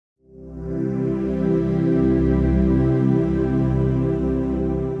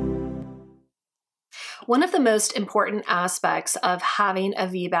One of the most important aspects of having a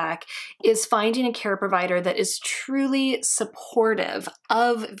VBAC is finding a care provider that is truly supportive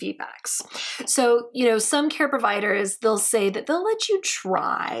of VBACs. So, some care providers, they'll say that they'll let you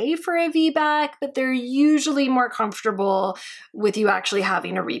try for a VBAC, but they're usually more comfortable with you actually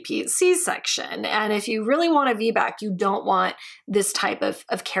having a repeat C-section. And if you really want a VBAC, you don't want this type of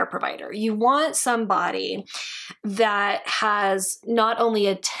care provider. You want somebody that has not only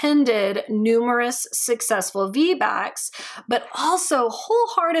attended numerous successful VBACs, but also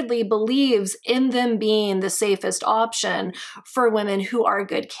wholeheartedly believes in them being the safest option for women who are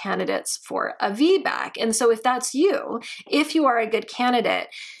good candidates for a VBAC. And so if that's you, if you are a good candidate,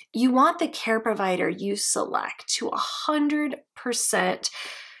 you want the care provider you select to 100%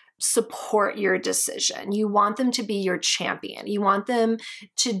 support your decision. You want them to be your champion. You want them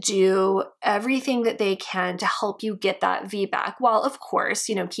to do everything that they can to help you get that VBAC, while of course,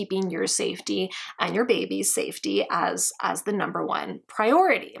 keeping your safety and your baby's safety as the number one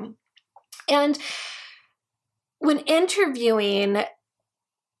priority. And when interviewing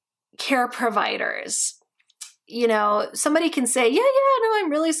care providers, somebody can say, no, I'm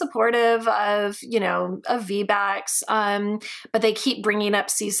really supportive of VBACs, but they keep bringing up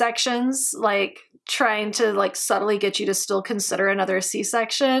C-sections, like trying to subtly get you to still consider another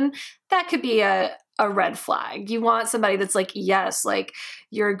C-section. That could be a red flag. You want somebody that's like, yes,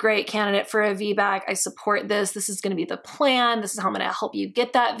 you're a great candidate for a VBAC. I support this. This is going to be the plan. This is how I'm going to help you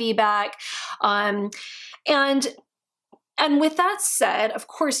get that VBAC. And with that said, of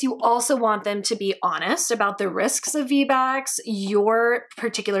course, you also want them to be honest about the risks of VBACs, your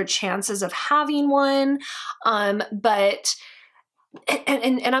particular chances of having one. But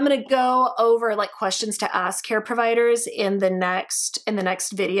I'm going to go over questions to ask care providers in the next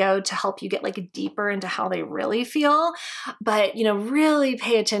video to help you get deeper into how they really feel. But really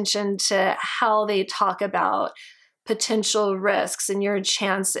pay attention to how they talk about potential risks and your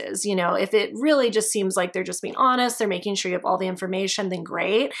chances. If it really just seems like they're just being honest, they're making sure you have all the information, then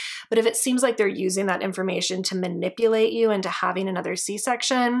great. But if it seems like they're using that information to manipulate you into having another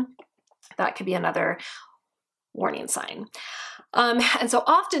C-section, that could be another warning sign. And so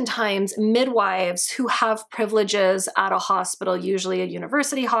oftentimes midwives who have privileges at a hospital, usually a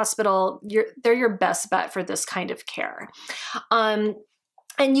university hospital, they're your best bet for this kind of care.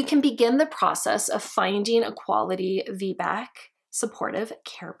 And you can begin the process of finding a quality VBAC supportive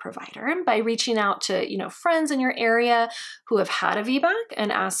care provider by reaching out to, friends in your area who have had a VBAC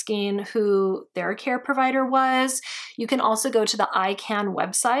and asking who their care provider was. You can also go to the ICAN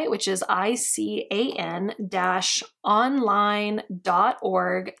website, which is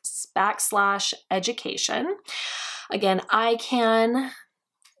ican-online.org/education. Again,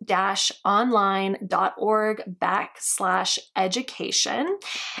 ican-online.org/education.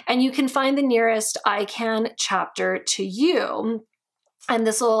 And you can find the nearest ICAN chapter to you. And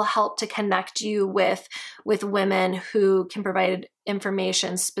this will help to connect you with women who can provide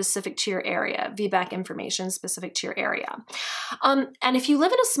information specific to your area, VBAC information specific to your area. And if you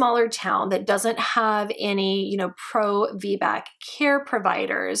live in a smaller town that doesn't have any, pro-VBAC care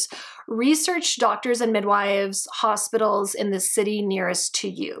providers, research doctors and midwives, hospitals in the city nearest to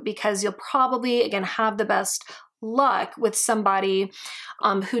you, because you'll probably, again, have the best luck with somebody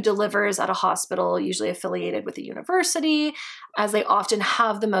who delivers at a hospital, usually affiliated with a university, as they often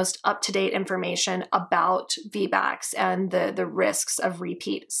have the most up-to-date information about VBACs and the risks of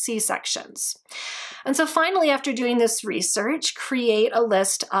repeat C-sections. And so finally, after doing this research, create a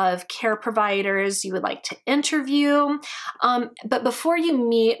list of care providers you would like to interview. But before you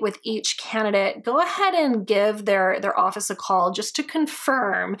meet with each candidate, go ahead and give their office a call just to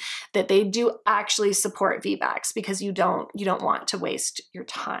confirm that they do actually support VBACs, because you don't want to waste your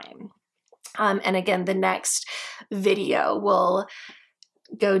time. And again, the next video will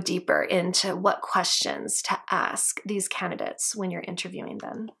go deeper into what questions to ask these candidates when you're interviewing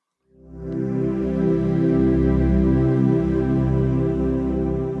them.